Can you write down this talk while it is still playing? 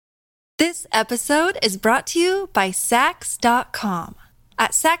This episode is brought to you by Sax.com.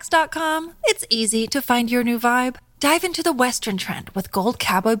 At Sax.com, it's easy to find your new vibe. Dive into the Western trend with gold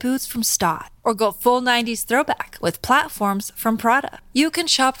cowboy boots from Stott, or go full 90s throwback with platforms from Prada. You can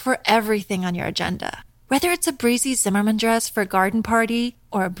shop for everything on your agenda, whether it's a breezy Zimmermann dress for a garden party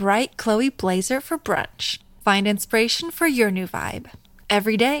or a bright Chloe blazer for brunch. Find inspiration for your new vibe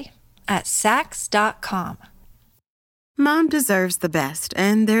every day at Sax.com. Mom deserves the best,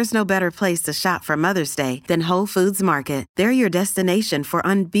 and there's no better place to shop for Mother's Day than Whole Foods Market. They're your destination for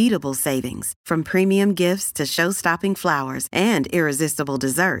unbeatable savings, from premium gifts to show-stopping flowers and irresistible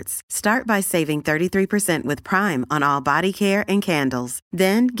desserts. Start by saving 33% with Prime on all body care and candles.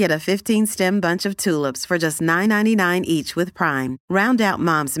 Then get a 15-stem bunch of tulips for just $9.99 each with Prime. Round out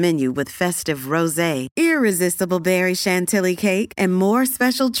Mom's menu with festive rosé, irresistible berry chantilly cake, and more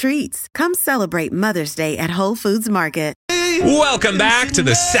special treats. Come celebrate Mother's Day at Whole Foods Market. Welcome back to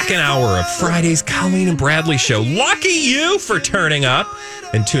the second hour of Friday's Colleen and Bradley Show. Lucky you for turning up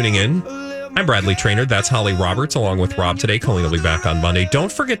and tuning in. I'm Bradley Traynor. That's Holly Roberts, along with Rob today. Colleen will be back on Monday.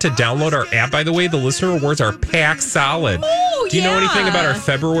 Don't forget to download our app. By the way, the listener rewards are packed solid. Oh, Do you know anything about our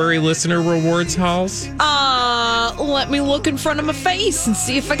February listener rewards, Halls? Let me look in front of my face and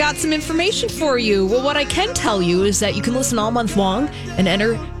see if I got some information for you. Well, what I can tell you is that you can listen all month long and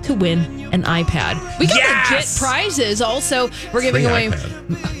enter to win an iPad. We got legit prizes. Also, we're giving away...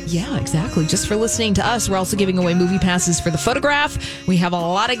 Yeah, exactly. Just for listening to us, we're also giving away movie passes for The Photograph. We have a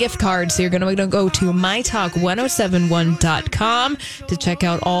lot of gift cards, so you're going to go to mytalk1071.com to check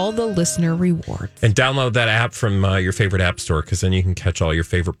out all the listener rewards. And download that app from your favorite app store, because then you can catch all your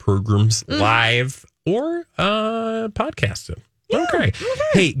favorite programs live or podcast it. Yeah, okay.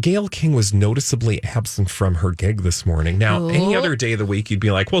 Hey, Gayle King was noticeably absent from her gig this morning. Now, any other day of the week, you'd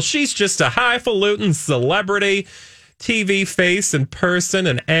be like, well, she's just a highfalutin celebrity TV face and person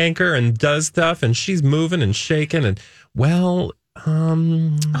and anchor and does stuff, and she's moving and shaking. And, well,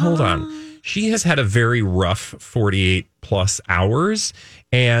 hold on. She has had a very rough 48 plus hours,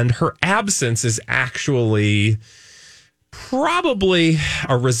 and her absence is actually probably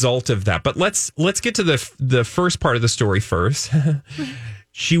a result of that. But let's get to the first part of the story first.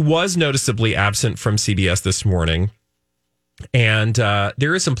 She was noticeably absent from CBS this morning, and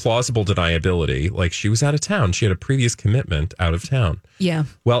there is some plausible deniability. Like, she was out of town. She had a previous commitment out of town. Yeah.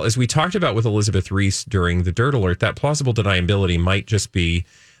 Well, as we talked about with Elizabeth Reese during the Dirt Alert, that plausible deniability might just be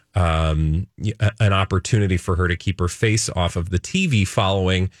an opportunity for her to keep her face off of the TV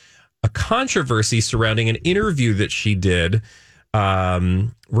following a controversy surrounding an interview that she did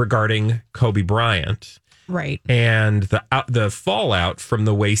regarding Kobe Bryant. Right. And the fallout from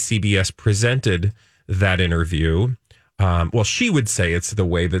the way CBS presented that interview. Well, she would say it's the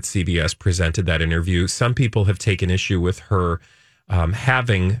way that CBS presented that interview. Some people have taken issue with her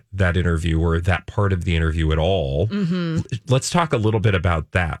having that interview or that part of the interview at all. Mm-hmm. Let's talk a little bit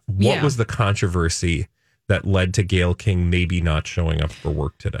about that. What was the controversy that led to Gayle King maybe not showing up for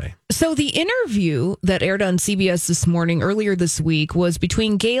work today? So the interview that aired on CBS this morning, earlier this week, was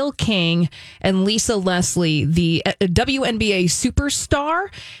between Gayle King and Lisa Leslie, the WNBA superstar.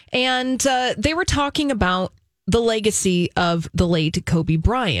 And they were talking about the legacy of the late Kobe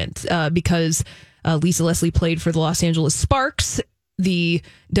Bryant, because Lisa Leslie played for the Los Angeles Sparks, the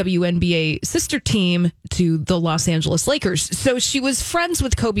WNBA sister team to the Los Angeles Lakers. So she was friends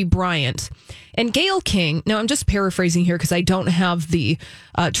with Kobe Bryant. And Gayle King, now I'm just paraphrasing here because I don't have the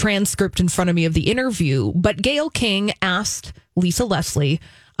transcript in front of me of the interview, but Gayle King asked Lisa Leslie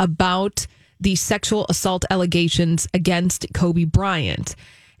about the sexual assault allegations against Kobe Bryant.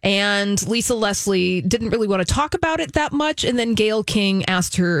 And Lisa Leslie didn't really want to talk about it that much. And then Gayle King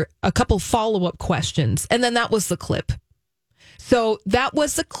asked her a couple follow-up questions. And then that was the clip. So that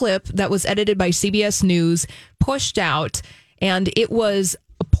was the clip that was edited by CBS News, pushed out. And it was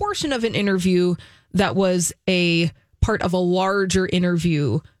a portion of an interview that was a part of a larger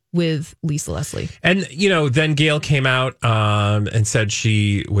interview with Lisa Leslie. And, then Gayle came out and said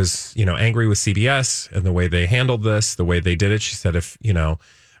she was, angry with CBS and the way they handled this, the way they did it. She said,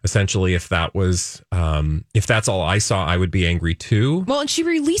 essentially, if that was, if that's all I saw, I would be angry too. Well, and she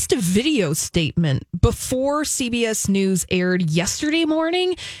released a video statement before CBS News aired yesterday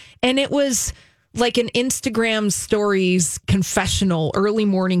morning, and it was like an Instagram stories confessional, early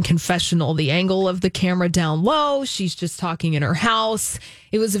morning confessional, the angle of the camera down low. She's just talking in her house.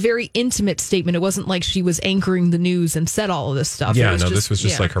 It was a very intimate statement. It wasn't like she was anchoring the news and said all of this stuff. Yeah, this was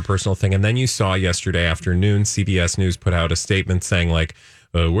just like her personal thing. And then you saw yesterday afternoon, CBS News put out a statement saying like,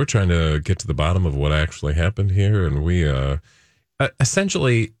 we're trying to get to the bottom of what actually happened here. And we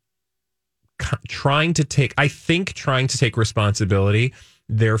essentially trying to take responsibility.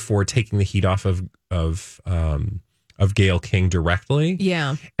 therefore taking the heat off of Gayle King directly.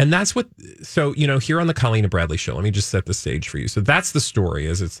 Yeah. And that's what, so, here on the Colleen and Bradley show, let me just set the stage for you. So that's the story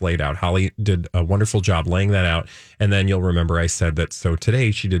as it's laid out. Holly did a wonderful job laying that out. And then you'll remember I said that, so today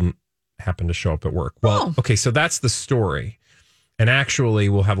she didn't happen to show up at work. Well, okay, so that's the story. And actually,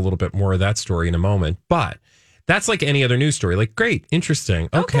 we'll have a little bit more of that story in a moment. But that's like any other news story. Like, great, interesting.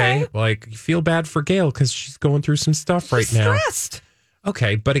 Okay. Like, you feel bad for Gayle because she's going through some stuff right now. Stressed.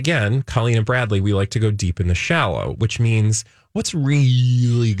 Okay, but again, Colleen and Bradley, we like to go deep in the shallow, which means what's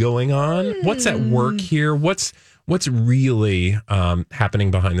really going on? What's at work here? What's really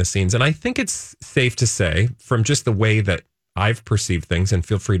happening behind the scenes? And I think it's safe to say, from just the way that I've perceived things, and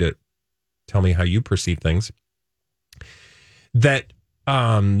feel free to tell me how you perceive things, that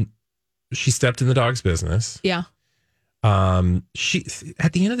she stepped in the dog's business. Yeah. She,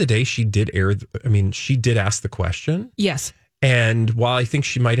 at the end of the day, she did ask the question. Yes. And while I think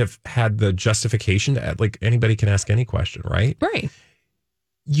she might have had the justification to add, like, anybody can ask any question, right? Right.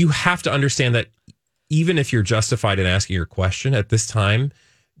 You have to understand that even if you're justified in asking your question at this time,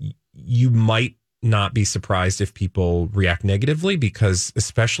 you might not be surprised if people react negatively, because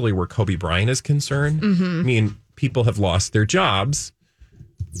especially where Kobe Bryant is concerned, I mean, people have lost their jobs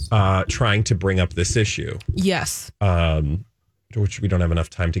trying to bring up this issue. Yes. Which we don't have enough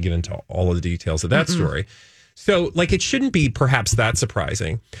time to get into all of the details of that story. So, like, it shouldn't be perhaps that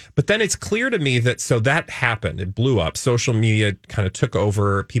surprising. But then it's clear to me that, so that happened. It blew up. Social media kind of took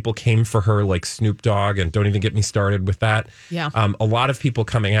over. People came for her like Snoop Dogg, and don't even get me started with that. Yeah. A lot of people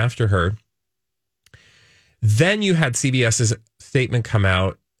coming after her. Then you had CBS's statement come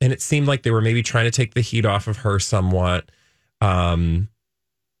out, and it seemed like they were maybe trying to take the heat off of her somewhat.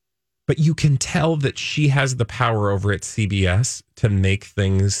 But you can tell that she has the power over at CBS to make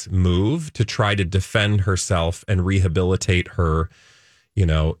things move, to try to defend herself and rehabilitate her,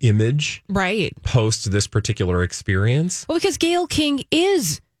 image. Right. Post this particular experience. Well, because Gayle King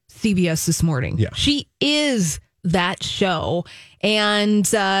is CBS This Morning. Yeah. She is that show, and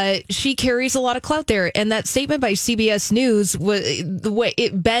she carries a lot of clout there. And that statement by CBS News, the way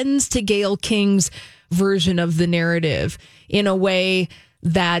it bends to Gayle King's version of the narrative in a way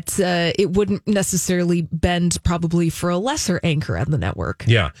that it wouldn't necessarily bend probably for a lesser anchor on the network.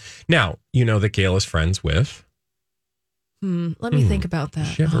 Yeah. Now, you know that Gayle is friends with. Let me think about that.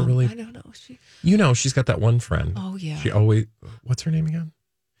 She ever really? I don't know. She's got that one friend. Oh, yeah. She always, what's her name again?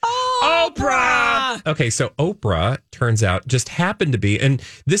 Oprah! Okay, so Oprah, turns out, just happened to be, and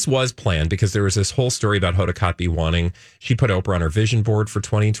this was planned because there was this whole story about Hoda Kotb she put Oprah on her vision board for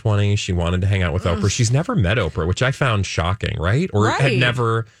 2020. She wanted to hang out with Oprah. She's never met Oprah, which I found shocking, right? Or had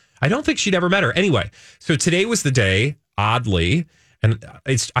never, I don't think she'd ever met her. Anyway, so today was the day, oddly, and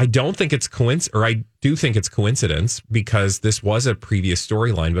I don't think it's I do think it's coincidence, because this was a previous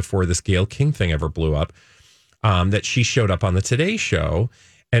storyline before this Gayle King thing ever blew up, that she showed up on the Today Show.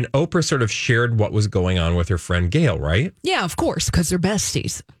 And Oprah sort of shared what was going on with her friend Gayle, right? Yeah, of course, because they're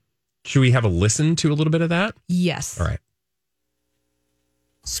besties. Should we have a listen to a little bit of that? Yes. All right.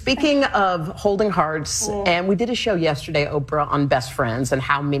 Speaking of holding hearts, and we did a show yesterday, Oprah, on best friends and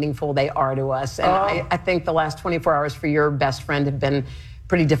how meaningful they are to us. And I think the last 24 hours for your best friend have been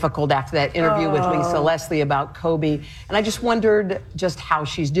pretty difficult after that interview with Lisa Leslie about Kobe. And I just wondered just how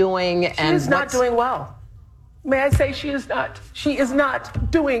she's doing. She is not doing well. May I say she is not? She is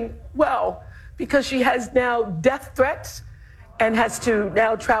not doing well, because she has now death threats and has to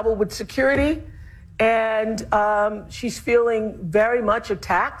now travel with security. And she's feeling very much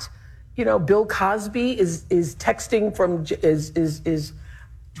attacked. Bill Cosby is texting from,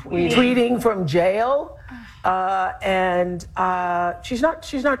 tweeting from jail. And she's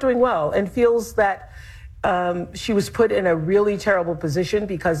not doing well, and feels that she was put in a really terrible position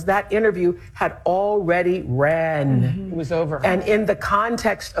because that interview had already ran. It was over. And in the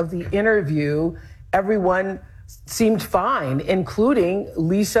context of the interview, everyone seemed fine, including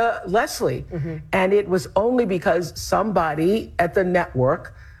Lisa Leslie. And it was only because somebody at the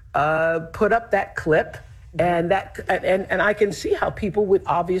network put up that clip, and I can see how people would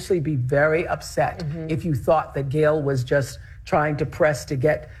obviously be very upset if you thought that Gayle was just trying to press to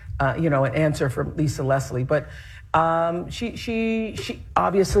get an answer from Lisa Leslie. But she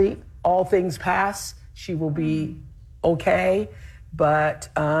obviously, all things pass. She will be okay, but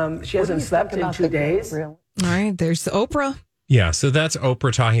she hasn't slept in 2 days. All right, there's Oprah. Yeah, so that's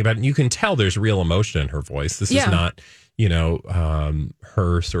Oprah talking about it. And you can tell there's real emotion in her voice. This is not,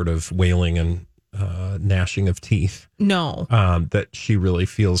 her sort of wailing and gnashing of teeth. No. That she really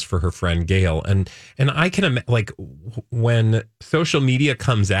feels for her friend Gail. And I can when social media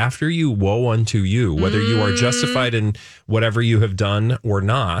comes after you, woe unto you, whether you are justified in whatever you have done or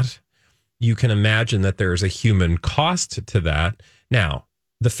not. You can imagine that there's a human cost to that. Now,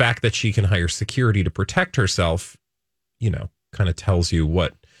 the fact that she can hire security to protect herself, kind of tells you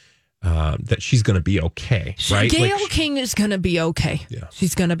what that she's going to be okay, right? Gail King is going to be okay. Yeah.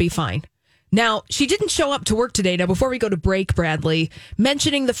 She's going to be fine. Now, she didn't show up to work today. Now, before we go to break, Bradley,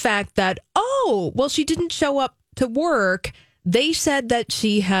 mentioning the fact that, she didn't show up to work. They said that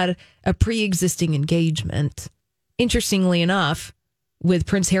she had a pre-existing engagement. Interestingly enough, with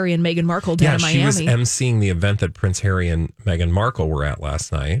Prince Harry and Meghan Markle down in Miami. She was emceeing the event that Prince Harry and Meghan Markle were at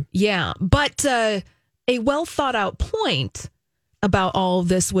last night. Yeah, but a well thought out point about all of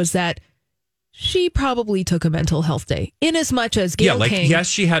this was that she probably took a mental health day, in as much as Gail King. Yes,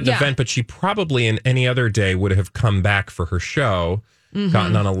 she had an event, but she probably in any other day would have come back for her show,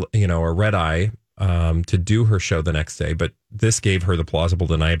 gotten on a red eye to do her show the next day. But this gave her the plausible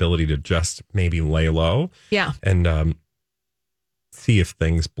deniability to just maybe lay low, and see if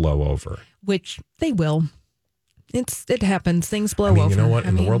things blow over, which they will. It happens. Things blow over. You know what?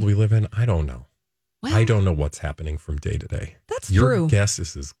 In the world we live in, I don't know. Well, I don't know what's happening from day to day. That's Your true. guess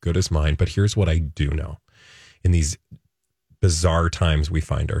is as good as mine, but here's what I do know. In these bizarre times we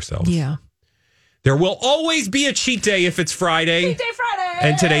find ourselves. Yeah. There will always be a cheat day if it's Friday. Cheat day Friday!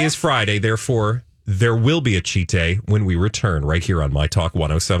 And today is Friday. Therefore, there will be a cheat day when we return right here on My Talk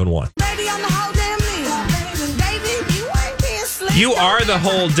 107.1. Baby, I'm the whole damn meal. Baby, you ain't being slick. You are the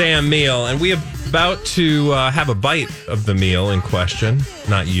whole damn meal, and we are about to have a bite of the meal in question.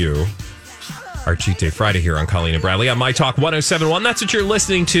 Not you. Our Cheat Day Friday here on Colleen and Bradley on My Talk 107.1. That's what you're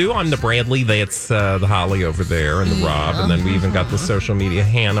listening to. I'm the Bradley. That's the Holly over there and the Rob. And then we even got the social media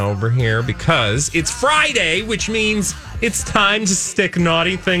Hannah over here because it's Friday, which means it's time to stick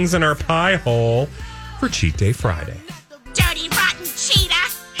naughty things in our pie hole for Cheat Day Friday. Dirty, rotten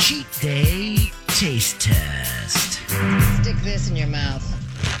cheetah. Cheat Day Taste Test. Stick this in your mouth.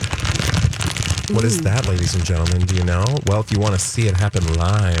 What is that, ladies and gentlemen? Do you know? Well, if you want to see it happen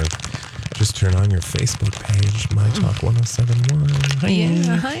live, just turn on your Facebook page, My Talk 107.1. Hi.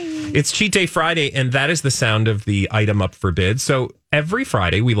 Yeah, hi. It's Cheat Day Friday, and that is the sound of the item up for bid. So every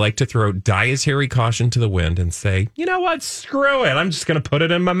Friday, we like to throw dietary caution to the wind and say, you know what? Screw it. I'm just going to put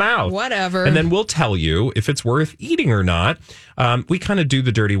it in my mouth. Whatever. And then we'll tell you if it's worth eating or not. We kind of do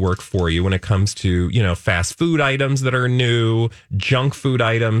the dirty work for you when it comes to, fast food items that are new, junk food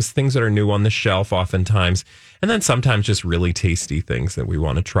items, things that are new on the shelf oftentimes. And then sometimes just really tasty things that we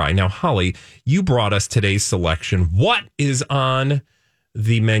want to try. Now, Holly, you brought us today's selection. What is on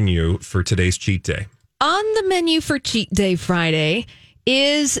the menu for today's cheat day? On the menu for Cheat Day Friday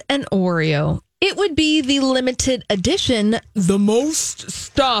is an Oreo. It would be the limited edition, the most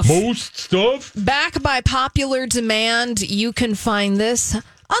stuff. Most stuff? Back by popular demand, you can find this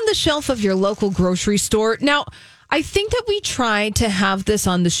on the shelf of your local grocery store. Now, I think that we tried to have this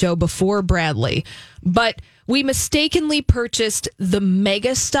on the show before, Bradley, but we mistakenly purchased the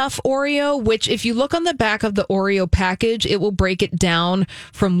Mega Stuff Oreo, which if you look on the back of the Oreo package, it will break it down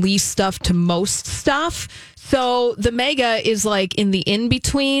from least stuff to most stuff. So the Mega is like in the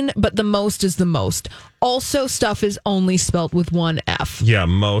in-between, but the most is the most. Also, stuff is only spelled with one F. Yeah,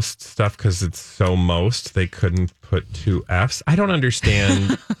 most stuff, because it's so most, they couldn't put two Fs. I don't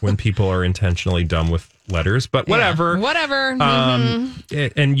understand when people are intentionally dumb with letters, but whatever. Yeah, whatever.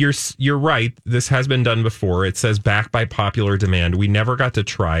 And you're right. This has been done before. It says back by popular demand. We never got to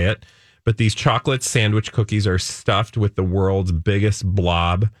try it, but these chocolate sandwich cookies are stuffed with the world's biggest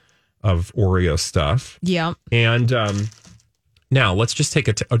blob of Oreo stuff. Yeah. And now let's just take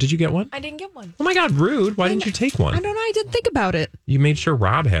oh, did you get one? I didn't get one. Oh my God, rude. Why didn't you take one? I don't know. I didn't think about it. You made sure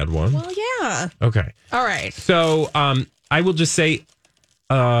Rob had one. Well, yeah. Okay. All right. So I will just say,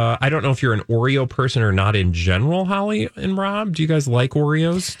 I don't know if you're an Oreo person or not in general, Holly and Rob. Do you guys like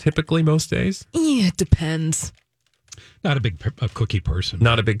Oreos typically most days? Yeah, it depends. Not a big cookie person.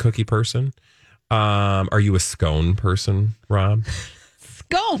 Not a big cookie person. Are you a scone person, Rob?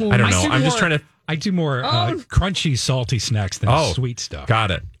 Scone? I don't know. I'm just trying to... I do more crunchy, salty snacks than sweet stuff. Got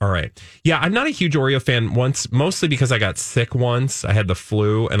it. All right. Yeah, I'm not a huge Oreo fan mostly because I got sick once. I had the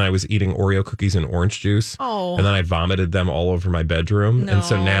flu and I was eating Oreo cookies and orange juice. Oh. And then I vomited them all over my bedroom. No. And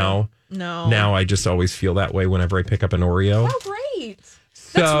so now I just always feel that way whenever I pick up an Oreo. Oh, great.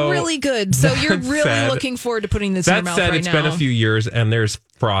 That's really good. So you're really looking forward to putting this in your mouth right now. That said, it's been a few years and there's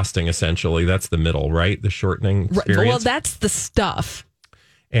frosting essentially. That's the middle, right? The shortening experience. Well, that's the stuff.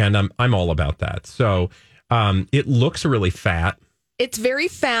 And I'm all about that. So it looks really fat. It's very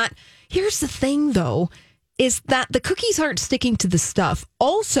fat. Here's the thing, though, is that the cookies aren't sticking to the stuff.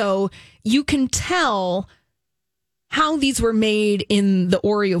 Also, you can tell how these were made in the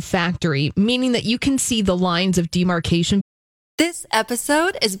Oreo factory, meaning that you can see the lines of demarcation. This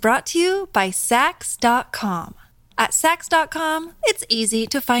episode is brought to you by Sax.com. At Sax.com, it's easy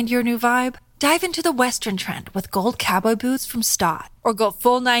to find your new vibe. Dive into the Western trend with gold cowboy boots from Stott, or go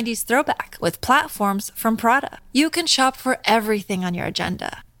full 90s throwback with platforms from Prada. You can shop for everything on your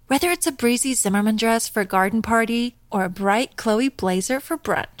agenda, whether it's a breezy Zimmermann dress for a garden party or a bright Chloe blazer for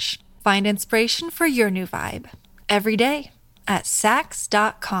brunch. Find inspiration for your new vibe every day at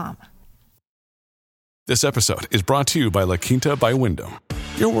Sax.com. This episode is brought to you by La Quinta by Wyndham.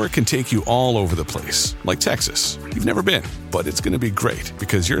 Your work can take you all over the place, like Texas. You've never been, but it's going to be great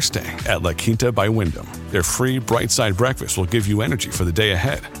because you're staying at La Quinta by Wyndham. Their free Bright Side breakfast will give you energy for the day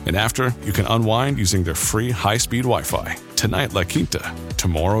ahead. And after, you can unwind using their free high-speed Wi-Fi. Tonight, La Quinta.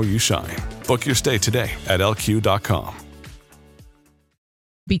 Tomorrow, you shine. Book your stay today at LQ.com.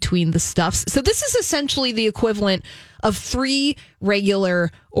 Between the stuffs. So this is essentially the equivalent of 3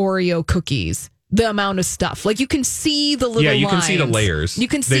 regular Oreo cookies. The amount of stuff. Like you can see the little you lines. can see the layers. You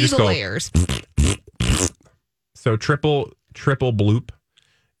can see the layers. So triple bloop.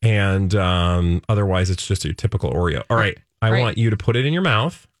 And otherwise it's just a typical Oreo. All right. I want you to put it in your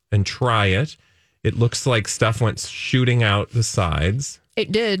mouth and try it. It looks like stuff went shooting out the sides.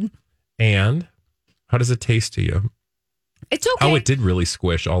 It did. And how does it taste to you? It's okay. Oh, it did really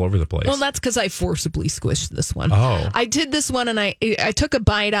squish all over the place. Well, that's because I forcibly squished this one. Oh. I did this one and I took a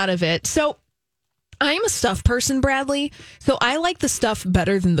bite out of it. So I'm a stuff person, Bradley. So I like the stuff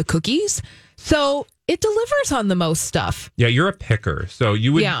better than the cookies. So it delivers on the most stuff. Yeah, you're a picker. So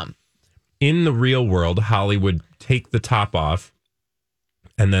you would, in the real world, Holly would take the top off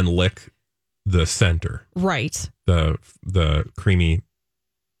and then lick the center. Right. The creamy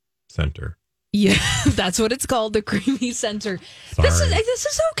center. Yeah, that's what it's called, the creamy center. Sorry. This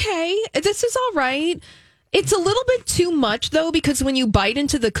is okay. This is all right. It's a little bit too much, though, because when you bite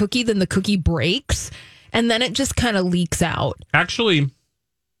into the cookie, then the cookie breaks, and then it just kind of leaks out. Actually,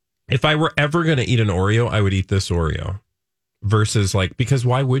 if I were ever going to eat an Oreo, I would eat this Oreo versus because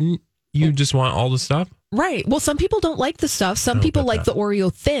why wouldn't you just want all the stuff? Right. Well, some people don't like the stuff. Some people like the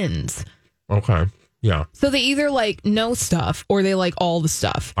Oreo thins. Okay. Yeah. So they either like no stuff or they like all the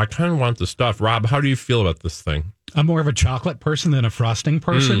stuff. I kind of want the stuff. Rob, how do you feel about this thing? I'm more of a chocolate person than a frosting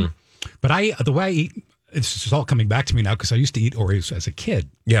person. But the way I eat, it's just all coming back to me now because I used to eat Oreos as a kid.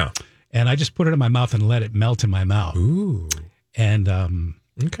 Yeah. And I just put it in my mouth and let it melt in my mouth. Ooh. And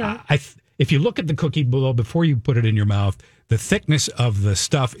okay. If you look at the cookie below before you put it in your mouth, the thickness of the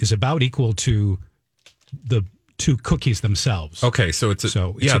stuff is about equal to the 2 cookies themselves. Okay, so that's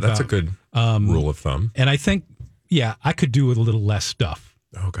a good rule of thumb. And I think, I could do with a little less stuff.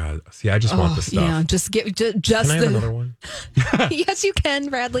 Oh God! See, I just want the stuff. Yeah, just get just. Can I have another one? Yes, you can,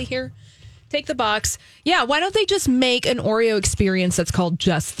 Bradley. Here, take the box. Yeah, why don't they just make an Oreo experience that's called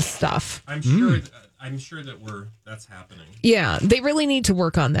just the stuff? I'm sure that's happening. Yeah, they really need to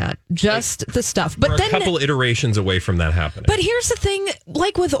work on that. Just the stuff. But we're then a couple iterations away from that happening. But here's the thing,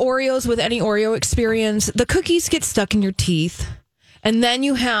 like with Oreos, with any Oreo experience, the cookies get stuck in your teeth. And then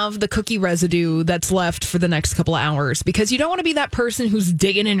you have the cookie residue that's left for the next couple of hours because you don't want to be that person who's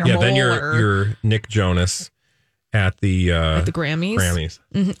digging in your molar. Then you're Nick Jonas at the Grammys.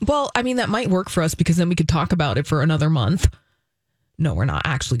 Mm-hmm. Well, I mean, that might work for us because then we could talk about it for another month. No, we're not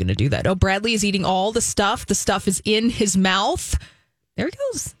actually going to do that. Oh, Bradley is eating all the stuff. The stuff is in his mouth. There he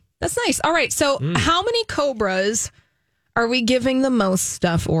goes. That's nice. All right. So how many Cobras are we giving the most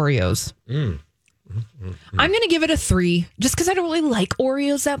stuff Oreos? I'm going to give it a 3 just because I don't really like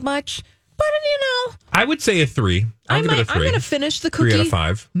Oreos that much. But, I would say a 3. I'll give it a 3. I'm going to finish the cookie. 3 out of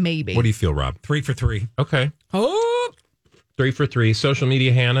 5. Maybe. What do you feel, Rob? 3 for 3. Okay. Oh. 3 for 3. Social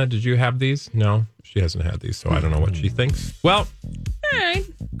media Hannah, did you have these? No, she hasn't had these, so I don't know what she thinks. Well, all right.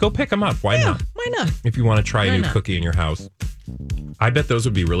 Go pick them up. Why not? Why not? If you want to try a new cookie in your house. I bet those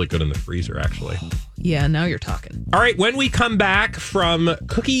would be really good in the freezer, actually. Yeah, now you're talking. All right, when we come back from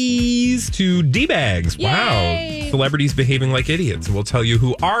cookies to D-bags. Wow. Celebrities behaving like idiots. We'll tell you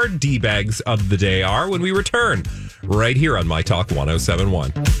who our D-bags of the day are when we return right here on My Talk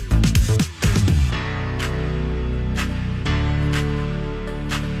 1071.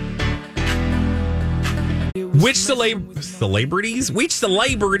 Which celebrities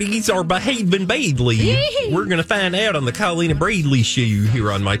are behaving badly? We're going to find out on the Colleen and Bradley show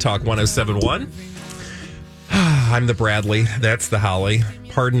here on My Talk 1071. I'm the Bradley. That's the Holly.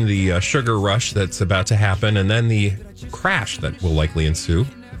 Pardon the sugar rush that's about to happen and then the crash that will likely ensue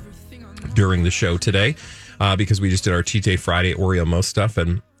during the show today. because we just did our Cheat Day Friday Oreo Mo stuff,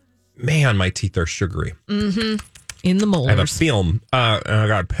 and man, my teeth are sugary. Mm-hmm. In the molars. I have a film, and I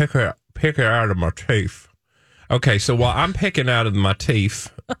got to pick it out of my teeth. Okay, so while I'm picking out of my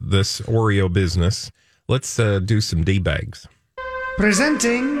teeth this Oreo business, let's do some D-bags.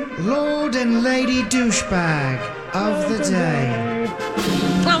 Presenting Lord and Lady Douchebag of the Day.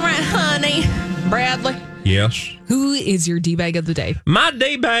 All right, honey. Bradley. Yes. Who is your D-bag of the day? My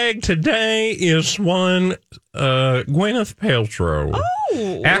D-bag today is one Gwyneth Paltrow.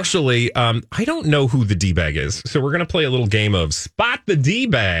 Oh. Actually, I don't know who the D-bag is, so we're going to play a little game of Spot the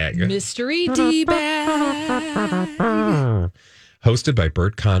D-bag. Mystery D-bag. Hosted by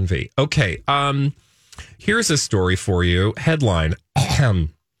Bert Convey. Okay, here's a story for you. Headline.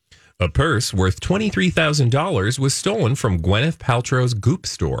 A purse worth $23,000 was stolen from Gwyneth Paltrow's Goop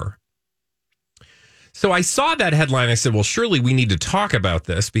store. So I saw that headline. I said, well, surely we need to talk about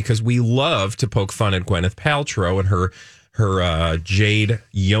this because we love to poke fun at Gwyneth Paltrow and her jade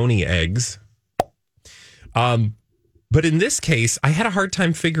yoni eggs. But in this case, I had a hard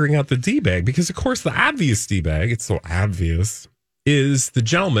time figuring out the D-bag because, of course, the obvious D-bag, it's so obvious, is the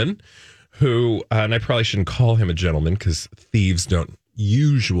gentleman who, and I probably shouldn't call him a gentleman because thieves don't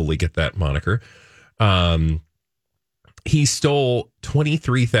usually get that moniker. He stole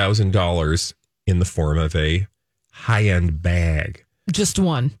 $23,000 in the form of a high-end bag. Just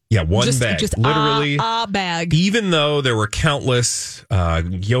one. Yeah, one bag. Just literally a bag. Even though there were countless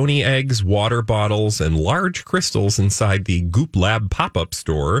yoni eggs, water bottles, and large crystals inside the Goop Lab pop-up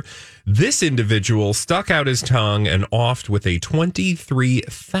store, this individual stuck out his tongue and offed with a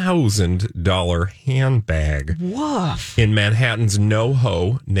 $23,000 handbag. Woof. In Manhattan's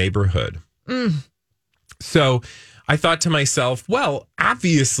NoHo neighborhood. So I thought to myself, well,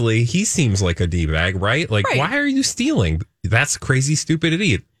 obviously he seems like a D-bag, right? Like, right. Why are you stealing? That's crazy, stupid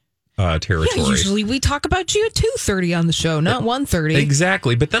idiot territory. Yeah, usually we talk about you at 2:30 on the show, not 1:30.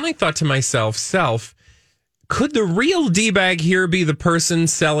 Exactly. But then I thought to myself, could the real D-bag here be the person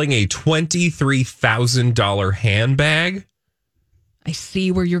selling a $23,000 handbag? I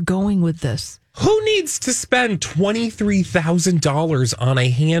see where you're going with this. Who needs to spend $23,000 on a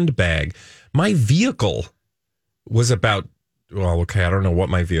handbag? My vehicle was about, well, okay, I don't know what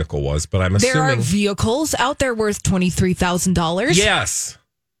my vehicle was, but I'm assuming. There are vehicles out there worth $23,000. Yes.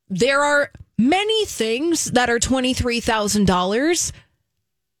 There are many things that are $23,000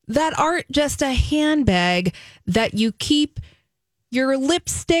 that aren't just a handbag that you keep your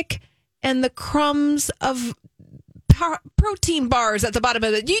lipstick and the crumbs of protein bars at the bottom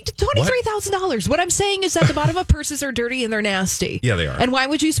of it. $23,000. What I'm saying is that the bottom of purses are dirty and they're nasty. Yeah, they are. And why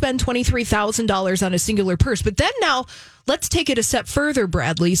would you spend $23,000 on a singular purse? But then now let's take it a step further,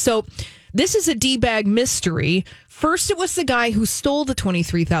 Bradley. So this is a D-bag mystery. First, it was the guy who stole the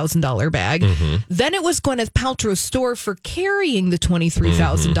 $23,000 bag. Mm-hmm. Then it was Gwyneth Paltrow's store for carrying the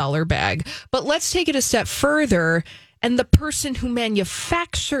 $23,000 bag. But let's take it a step further. And the person who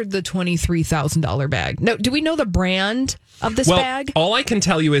manufactured the $23,000 bag. Now, do we know the brand of this bag? All I can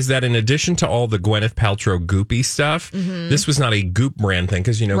tell you is that in addition to all the Gwyneth Paltrow goopy stuff, this was not a Goop brand thing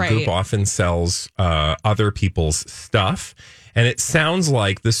because, Goop often sells other people's stuff. And it sounds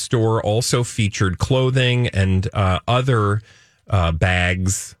like the store also featured clothing and other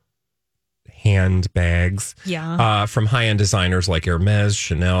bags, handbags, from high-end designers like Hermes,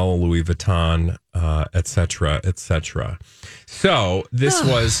 Chanel, Louis Vuitton, et cetera, et cetera. So this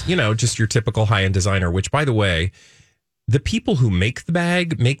was, just your typical high-end designer, which, by the way, the people who make the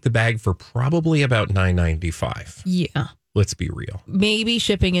bag for probably about $9.95. Yeah. Let's be real. Maybe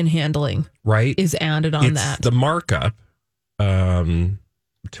shipping and handling is added on that. The markup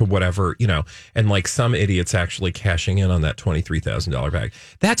to whatever, and like some idiots actually cashing in on that $23,000 bag.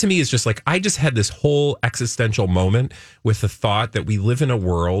 That to me is just like, I just had this whole existential moment with the thought that we live in a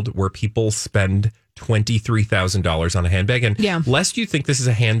world where people spend $23,000 on a handbag. And lest you think this is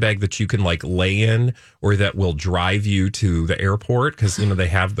a handbag that you can like lay in or that will drive you to the airport, because, they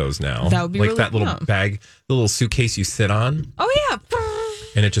have those now. That would be like really that little bag, the little suitcase you sit on. Oh, yeah.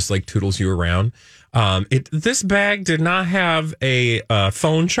 And it just like toodles you around. This bag did not have a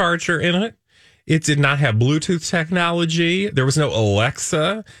phone charger in it. It did not have Bluetooth technology. There was no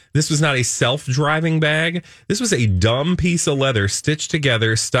Alexa. This was not a self-driving bag. This was a dumb piece of leather stitched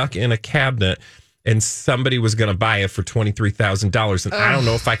together, stuck in a cabinet, and somebody was going to buy it for $23,000. And I don't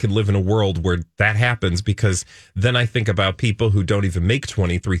know if I could live in a world where that happens, because then I think about people who don't even make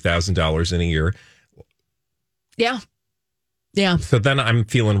 $23,000 in a year. Yeah. Yeah. So then I'm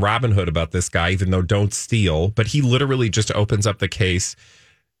feeling Robin Hood about this guy, even though don't steal. But he literally just opens up the case,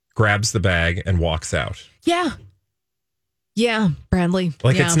 grabs the bag, and walks out. Yeah. Yeah, Bradley.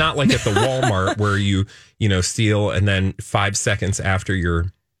 Like, yeah. it's not like at the Walmart where you steal and then 5 seconds after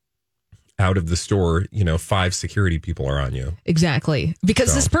you're out of the store, 5 security people are on you. Exactly.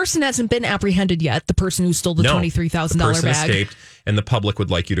 Because this person hasn't been apprehended yet, the person who stole the $23,000 bag. Escaped, and the public would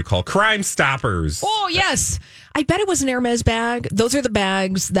like you to call Crime Stoppers. Oh, yes. I bet it was an Hermes bag. Those are the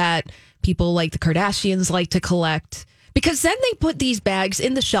bags that people like the Kardashians like to collect. Because then they put these bags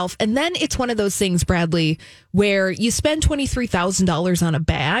in the shelf, and then it's one of those things, Bradley, where you spend $23,000 on a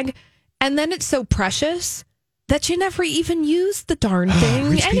bag, and then it's so precious that you never even use the darn thing.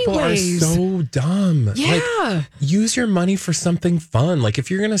 Rich people are so dumb. Yeah. Like, use your money for something fun. Like, if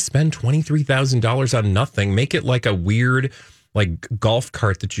you're going to spend $23,000 on nothing, make it like a weird, like, golf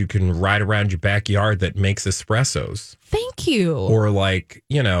cart that you can ride around your backyard that makes espressos. Thank you. Or like,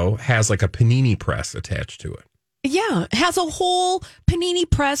 has like a panini press attached to it. Yeah, has a whole panini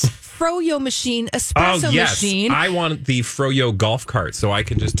press, froyo machine, espresso machine. I want the froyo golf cart so I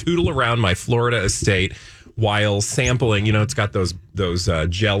can just tootle around my Florida estate while sampling. It's got those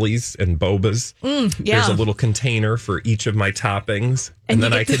jellies and bobas. Yeah. There's a little container for each of my toppings, and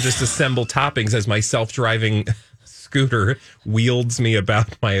then I can just assemble toppings as my self-driving scooter wields me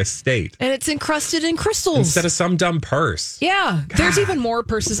about my estate. And it's encrusted in crystals. Instead of some dumb purse. Yeah. There's even more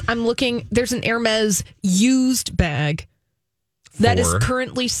purses. I'm looking. There's an Hermes used bag that is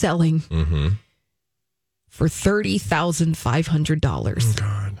currently selling for $30,500. Oh,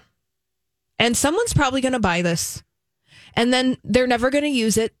 God. And someone's probably going to buy this. And then they're never going to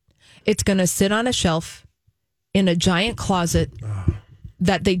use it. It's going to sit on a shelf in a giant closet.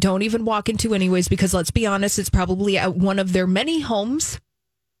 That they don't even walk into anyways, because let's be honest, it's probably at one of their many homes.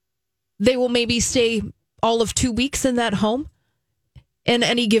 They will maybe stay all of 2 weeks in that home in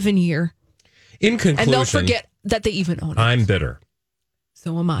any given year. In conclusion, and they'll forget that they even own it. I'm bitter.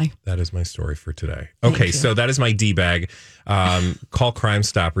 So am I. That is my story for today. Thank Okay, you. so that is my D-bag. Call Crime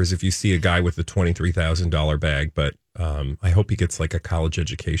Stoppers if you see a guy with a $23,000 bag, but I hope he gets like a college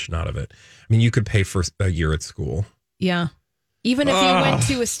education out of it. I mean, you could pay for a year at school. Yeah. Even if you went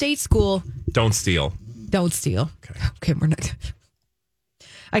to a state school. Don't steal. Don't steal. Okay, we're not.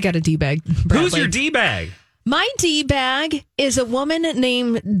 I got a D-bag. Bradley. Who's your D-bag? My D-bag is a woman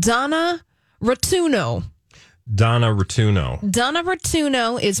named Donna Rotuno. Donna Rotuno. Donna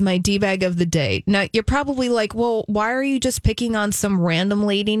Rotuno is my D-bag of the day. Now, you're probably like, well, why are you just picking on some random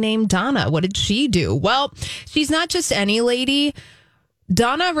lady named Donna? What did she do? Well, she's not just any lady.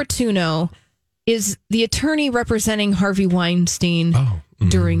 Donna Rotuno is the attorney representing Harvey Weinstein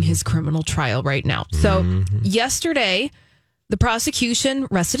during his criminal trial right now. So yesterday, the prosecution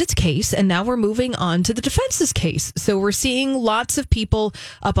rested its case, and now we're moving on to the defense's case. So we're seeing lots of people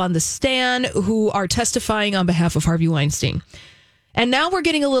up on the stand who are testifying on behalf of Harvey Weinstein. And now we're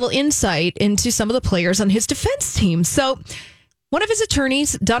getting a little insight into some of the players on his defense team. So one of his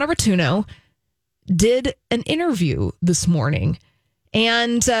attorneys, Donna Rotuno, did an interview this morning.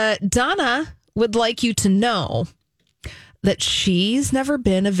 And Donna would like you to know that she's never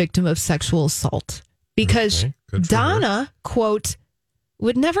been a victim of sexual assault because Donna, quote,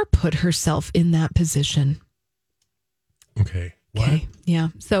 would never put herself in that position. Okay. What? Okay. Yeah.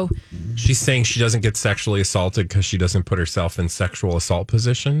 So she's saying she doesn't get sexually assaulted because she doesn't put herself in sexual assault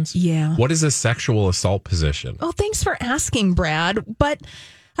positions? Yeah. What is a sexual assault position? Oh, thanks for asking, Brad. But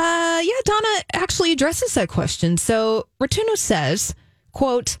Donna actually addresses that question. So Rotuno says,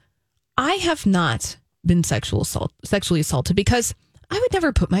 quote, I have not been sexually assaulted because I would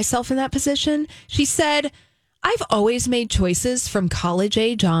never put myself in that position. She said, I've always made choices from college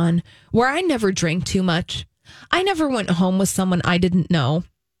age on where I never drank too much. I never went home with someone I didn't know.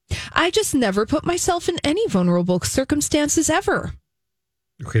 I just never put myself in any vulnerable circumstances ever.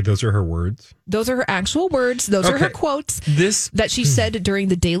 Okay, those are her words. Those are her actual words. Those are her quotes that she said during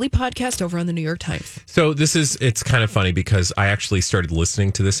the daily podcast over on the New York Times. So it's kind of funny because I actually started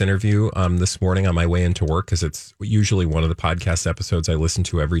listening to this interview this morning on my way into work because it's usually one of the podcast episodes I listen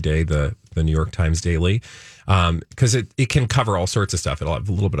to every day, the New York Times Daily, because it can cover all sorts of stuff. It'll have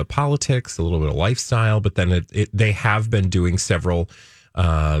a little bit of politics, a little bit of lifestyle, but then they have been doing several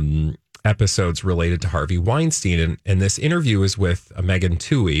episodes related to Harvey Weinstein. And this interview is with Megan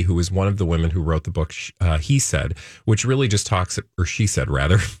Twohey, who is one of the women who wrote the book He Said, which really just talks, or she said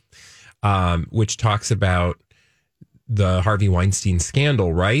rather, which talks about the Harvey Weinstein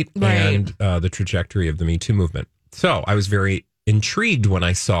scandal, right? And the trajectory of the Me Too movement. So I was very intrigued when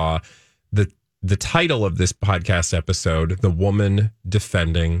I saw the title of this podcast episode, The Woman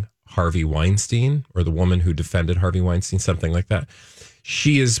Defending Harvey Weinstein, or The Woman Who Defended Harvey Weinstein, something like that.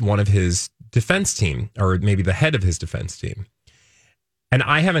 She is one of his defense team, or maybe the head of his defense team. And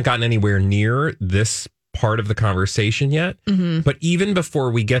I haven't gotten anywhere near this part of the conversation yet. But even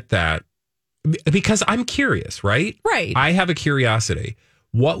before we get that, because I'm curious, right? Right. I have a curiosity.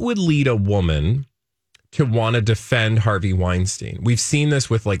 What would lead a woman to want to defend Harvey Weinstein? We've seen this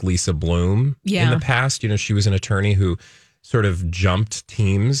with like Lisa Bloom in the past. You know, she was an attorney who sort of jumped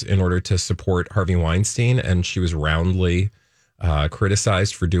teams in order to support Harvey Weinstein, and she was roundly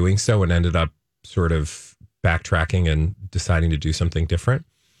criticized for doing so and ended up sort of backtracking and deciding to do something different.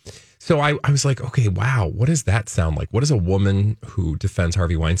 So I was like, okay, wow, what does that sound like? What does a woman who defends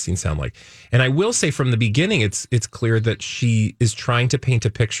Harvey Weinstein sound like? And I will say from the beginning, it's clear that she is trying to paint a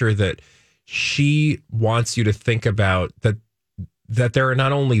picture that she wants you to think about that there are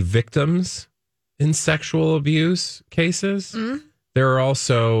not only victims in sexual abuse cases, there are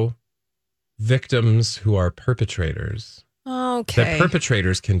also victims who are perpetrators. Okay. That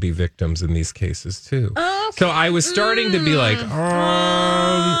perpetrators can be victims in these cases too. Okay. So I was starting to be like,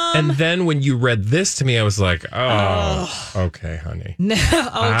 and then when you read this to me, I was like, okay, honey. No, okay.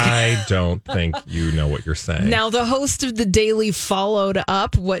 I don't think you know what you're saying. Now, the host of The Daily followed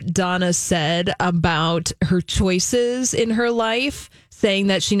up what Donna said about her choices in her life, saying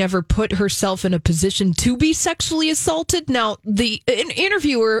that she never put herself in a position to be sexually assaulted. Now, an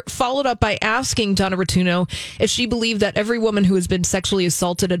interviewer followed up by asking Donna Rotuno if she believed that every woman who has been sexually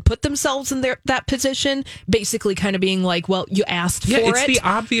assaulted had put themselves in that position, basically kind of being like, well, you asked for it. Yeah, it's the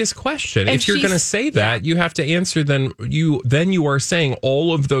obvious question. And if you're going to say that, you have to answer, then you are saying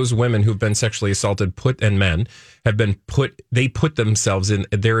all of those women who've been sexually assaulted and men have been they put themselves in,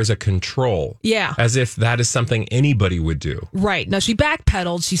 there is a control. Yeah. As if that is something anybody would do. Right. Now, she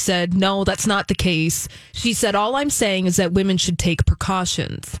backpedaled. She said, no, that's not the case. She said, all I'm saying is that women should take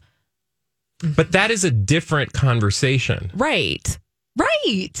precautions. But that is a different conversation. Right.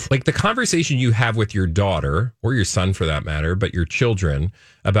 Right. Like the conversation you have with your daughter, or your son for that matter, but your children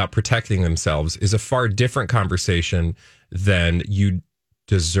about protecting themselves is a far different conversation than you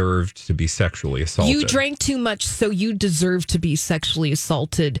deserved to be sexually assaulted. You drank too much, so you deserve to be sexually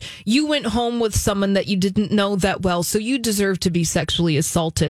assaulted. You went home with someone that you didn't know that well, so you deserve to be sexually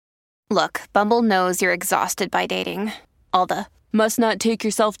assaulted. Look, Bumble knows you're exhausted by dating. All the must not take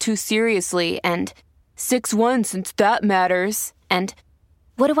yourself too seriously and 6'1" since that matters. And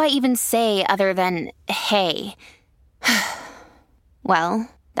what do I even say other than, hey? Well,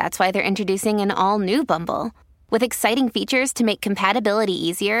 that's why they're introducing an all-new Bumble. With exciting features to make compatibility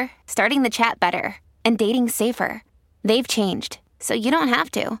easier, starting the chat better, and dating safer. They've changed, so you don't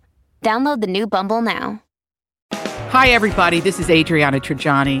have to. Download the new Bumble now. Hi, everybody. This is Adriana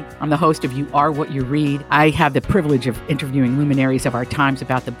Trajani. I'm the host of You Are What You Read. I have the privilege of interviewing luminaries of our times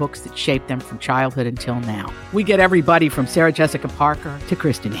about the books that shaped them from childhood until now. We get everybody from Sarah Jessica Parker to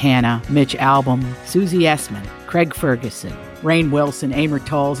Kristen Hanna, Mitch Albom, Susie Essman, Craig Ferguson, Rainn Wilson, Amor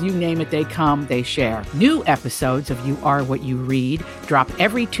Tolls, you name it, they come, they share. New episodes of You Are What You Read drop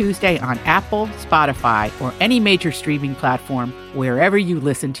every Tuesday on Apple, Spotify, or any major streaming platform wherever you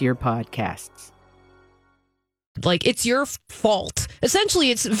listen to your podcasts. Like, it's your fault.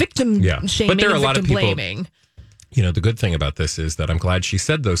 Essentially, it's victim shaming, but there are a lot of people, blaming. You know, the good thing about this is that I'm glad she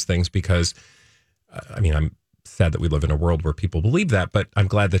said those things because, I'm sad that we live in a world where people believe that, but I'm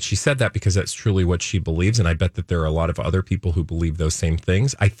glad that she said that because that's truly what she believes. And I bet that there are a lot of other people who believe those same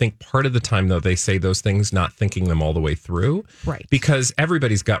things. I think part of the time, though, they say those things not thinking them all the way through. Right. Because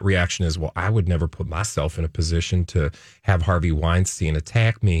everybody's gut reaction is, well, I would never put myself in a position to have Harvey Weinstein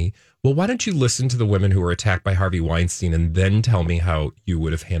attack me. Well, why don't you listen to the women who were attacked by Harvey Weinstein and then tell me how you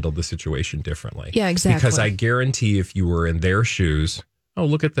would have handled the situation differently? Yeah, exactly. Because I guarantee if you were in their shoes, oh,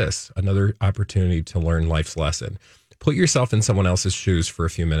 look at this, another opportunity to learn life's lesson. Put yourself in someone else's shoes for a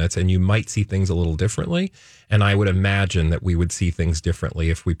few minutes and you might see things a little differently. And I would imagine that we would see things differently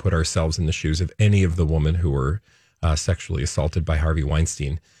if we put ourselves in the shoes of any of the women who were sexually assaulted by Harvey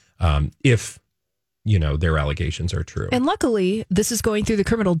Weinstein. If their allegations are true. And luckily, this is going through the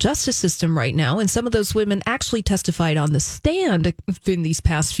criminal justice system right now. And some of those women actually testified on the stand in these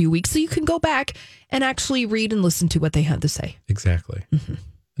past few weeks. So you can go back and actually read and listen to what they had to say. Exactly. Mm-hmm.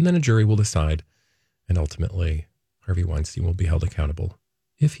 And then a jury will decide. And ultimately, Harvey Weinstein will be held accountable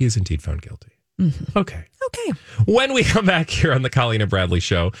if he is indeed found guilty. Mm-hmm. Okay. When we come back here on the Colleen and Bradley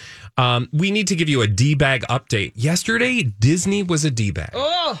Show, we need to give you a D-bag update. Yesterday, Disney was a D-bag.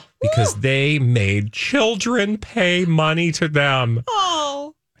 Oh, because they made children pay money to them.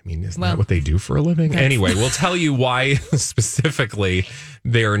 Oh. I mean, isn't that what they do for a living? Anyway, we'll tell you why specifically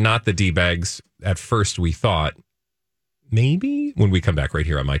they are not the D-bags at first we thought. Maybe when we come back right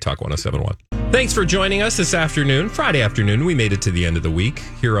here on My Talk 107.1. Thanks for joining us this afternoon, Friday afternoon. We made it to the end of the week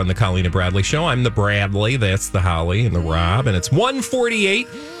here on the Colleen and Bradley Show. I'm the Bradley, that's the Holly and the Rob, and it's 1:48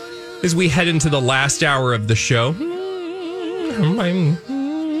 as we head into the last hour of the show.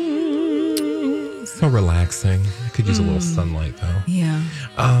 So relaxing. I could use a little sunlight, though. Yeah.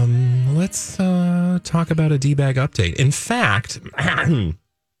 Let's talk about a D-bag update. In fact,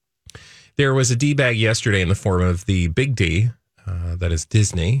 there was a D-bag yesterday in the form of the Big D, that is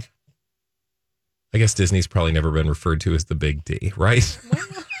Disney. I guess Disney's probably never been referred to as the Big D, right?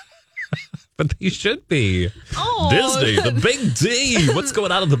 But they should be. Oh, Disney, the Big D. What's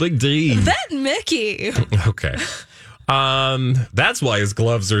going on with the Big D? That Mickey. Okay. That's why his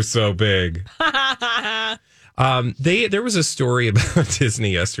gloves are so big. There was a story about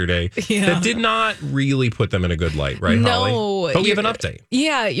Disney yesterday that did not really put them in a good light, right, Holly? No. But we have an update.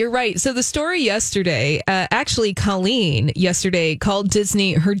 Yeah, you're right. So the story yesterday, actually Colleen yesterday called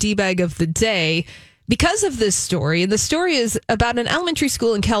Disney her D-bag of the day because of this story. And the story is about an elementary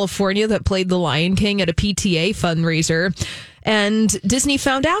school in California that played The Lion King at a PTA fundraiser. And Disney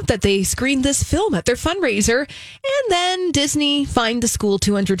found out that they screened this film at their fundraiser. And then Disney fined the school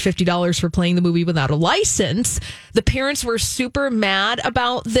 $250 for playing the movie without a license. The parents were super mad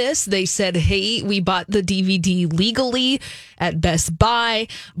about this. They said, hey, we bought the DVD legally at Best Buy,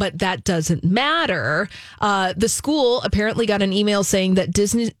 but that doesn't matter. The school apparently got an email saying that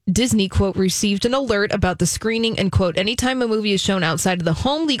Disney, quote, received an alert about the screening and, quote, anytime a movie is shown outside of the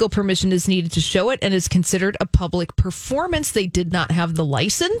home, legal permission is needed to show it and is considered a public performance. They did not have the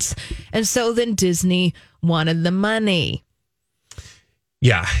license. And so then Disney wanted the money.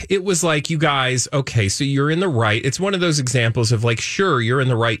 Yeah, it was like, you guys, okay, so you're in the right. It's one of those examples of like, sure, you're in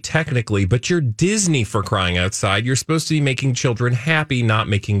the right technically, but you're Disney, for crying outside. You're supposed to be making children happy, not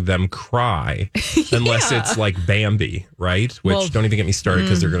making them cry. Unless it's like Bambi, right? Which, don't even get me started,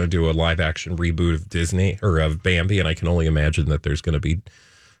 because they're going to do a live action reboot of Disney or of Bambi. And I can only imagine that there's going to be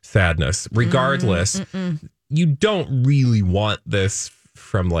sadness. Regardless, you don't really want this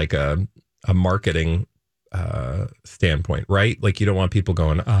from like a marketing standpoint, right? Like, you don't want people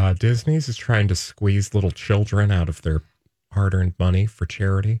going, Disney's is trying to squeeze little children out of their hard-earned money for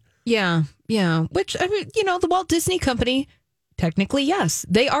charity. Yeah. Which, I mean, the Walt Disney Company, technically, yes,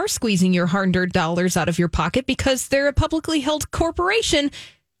 they are squeezing your hard-earned dollars out of your pocket because they're a publicly held corporation.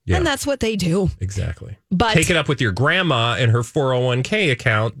 Yeah. And that's what they do. Exactly. But take it up with your grandma and her 401k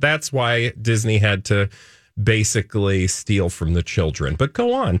account. That's why Disney had to basically steal from the children. But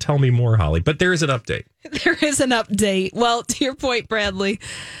go on, tell me more, Holly. But there is an update. There is an update. Well, to your point, Bradley,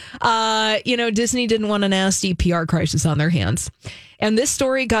 Disney didn't want a nasty PR crisis on their hands. And this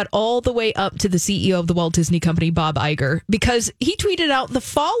story got all the way up to the CEO of the Walt Disney Company, Bob Iger, because he tweeted out the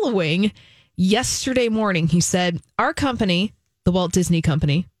following yesterday morning. He said, our company, the Walt Disney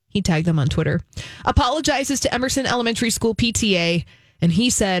Company, he tagged them on Twitter, apologizes to Emerson Elementary School PTA. And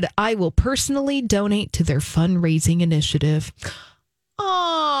he said, I will personally donate to their fundraising initiative.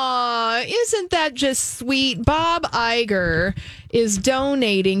 Aw, isn't that just sweet? Bob Iger is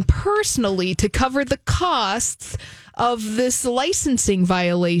donating personally to cover the costs of this licensing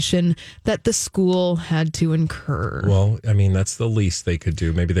violation that the school had to incur. Well, I mean, that's the least they could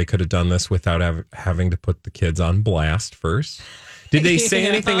do. Maybe they could have done this without having to put the kids on blast first. Did they say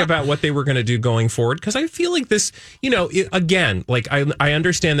anything about what they were going to do going forward? Because I feel like this, again, like I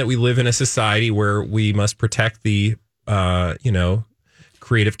understand that we live in a society where we must protect the,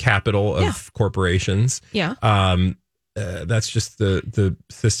 creative capital of corporations. Yeah. That's just the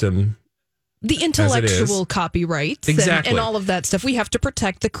system. The intellectual copyrights and all of that stuff. We have to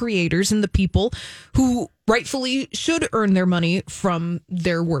protect the creators and the people who rightfully should earn their money from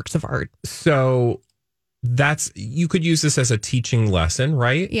their works of art. So you could use this as a teaching lesson,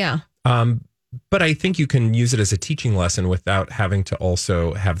 right? Yeah. But I think you can use it as a teaching lesson without having to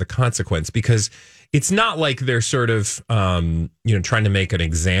also have the consequence, because it's not like they're sort of, trying to make an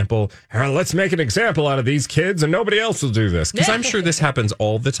example. Let's make an example out of these kids and nobody else will do this. Because I'm sure this happens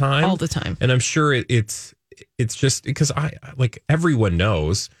all the time. All the time. And I'm sure it's just because everyone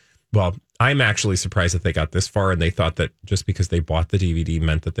knows. Well, I'm actually surprised that they got this far and they thought that just because they bought the DVD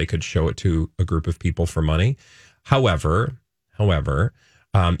meant that they could show it to a group of people for money. However,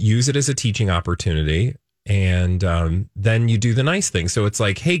 use it as a teaching opportunity, and then you do the nice thing. So it's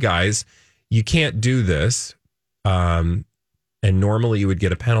like, hey guys, you can't do this, and normally you would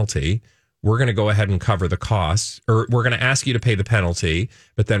get a penalty. We're going to go ahead and cover the costs, or we're going to ask you to pay the penalty,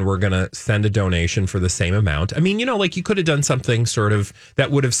 but then we're going to send a donation for the same amount. I mean, you could have done something sort of that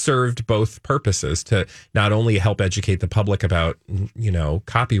would have served both purposes, to not only help educate the public about,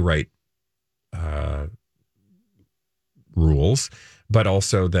 copyright rules, but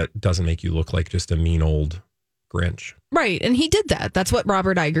also that doesn't make you look like just a mean old Grinch. Right. And he did that. That's what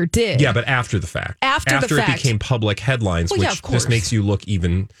Robert Iger did. Yeah, but after the fact. After it became public headlines, which just makes you look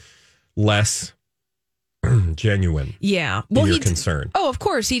even less genuine. Yeah. Well, your concern. Oh, of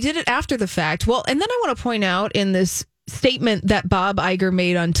course. He did it after the fact. Well, and then I want to point out in this statement that Bob Iger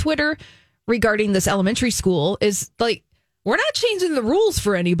made on Twitter regarding this elementary school is like, we're not changing the rules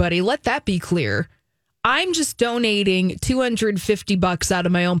for anybody. Let that be clear. I'm just donating $250 out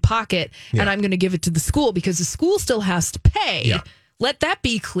of my own pocket, and I'm going to give it to the school because the school still has to pay. Yeah. Let that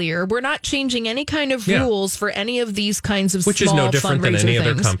be clear. We're not changing any kind of rules for any of these kinds of Which small is no different than any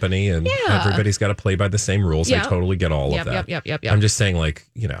other company, and everybody's got to play by the same rules. I totally get all of that. Yep. I'm just saying, like,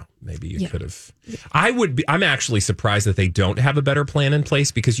 maybe you could have. I'm actually surprised that they don't have a better plan in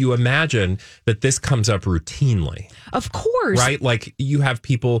place, because you imagine that this comes up routinely. Of course. Right? Like, you have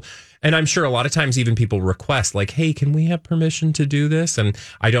people, and I'm sure a lot of times even people request, like, hey, can we have permission to do this? And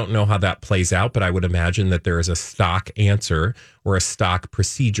I don't know how that plays out, but I would imagine that there is a stock answer or a stock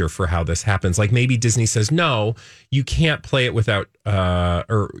procedure for how this happens. Like, maybe Disney says, no, you can't play it without,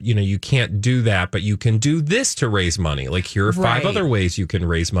 you can't do that, but you can do this to raise money. Like, here are 5 other ways you can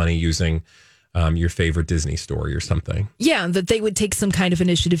raise money using your favorite Disney story or something. Yeah, that they would take some kind of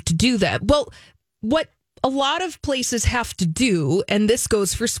initiative to do that. Well, what a lot of places have to do, and this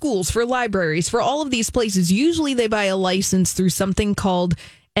goes for schools, for libraries, for all of these places, usually they buy a license through something called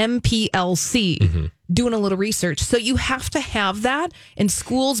MPLC, doing a little research. So you have to have that, and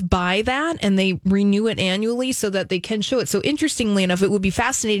schools buy that, and they renew it annually so that they can show it. So interestingly enough, it would be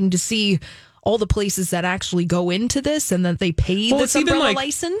fascinating to see all the places that actually go into this and that they pay this umbrella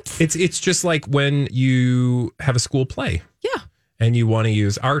license. It's just like when you have a school play. Yeah. And you want to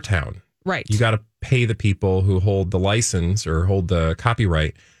use Our Town. Right. You got to pay the people who hold the license or hold the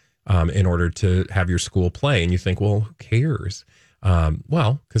copyright in order to have your school play. And you think, well, who cares?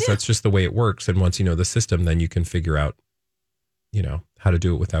 Because that's just the way it works. And once you know the system, then you can figure out, how to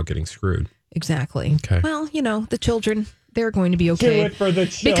do it without getting screwed. Exactly. Okay. Well, the children, they're going to be okay. Do it for the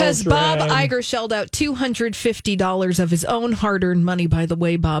children. Because Bob Iger shelled out $250 of his own hard-earned money. By the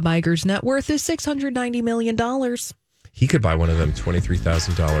way, Bob Iger's net worth is $690 million. He could buy one of them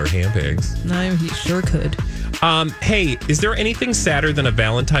 $23,000 handbags. No, he sure could. Hey, is there anything sadder than a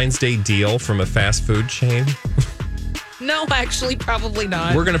Valentine's Day deal from a fast food chain? No, actually, probably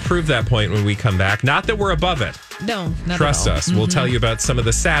not. We're going to prove that point when we come back. Not that we're above it. No, not Trust at all. us. We'll tell you about some of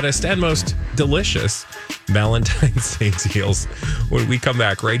the saddest and most delicious Valentine's Day deals when we come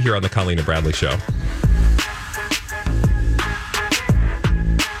back right here on the Colleen and Bradley Show.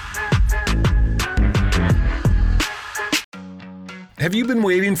 Have you been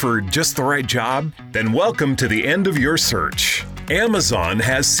waiting for just the right job? Then welcome to the end of your search. Amazon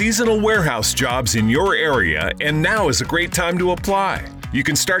has seasonal warehouse jobs in your area, and now is a great time to apply. You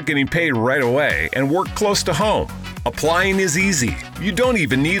can start getting paid right away and work close to home. Applying is easy. You don't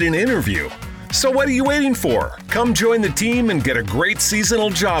even need an interview. So what are you waiting for? Come join the team and get a great seasonal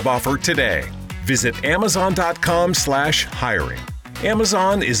job offer today. Visit Amazon.com/hiring.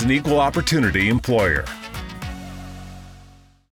 Amazon is an equal opportunity employer.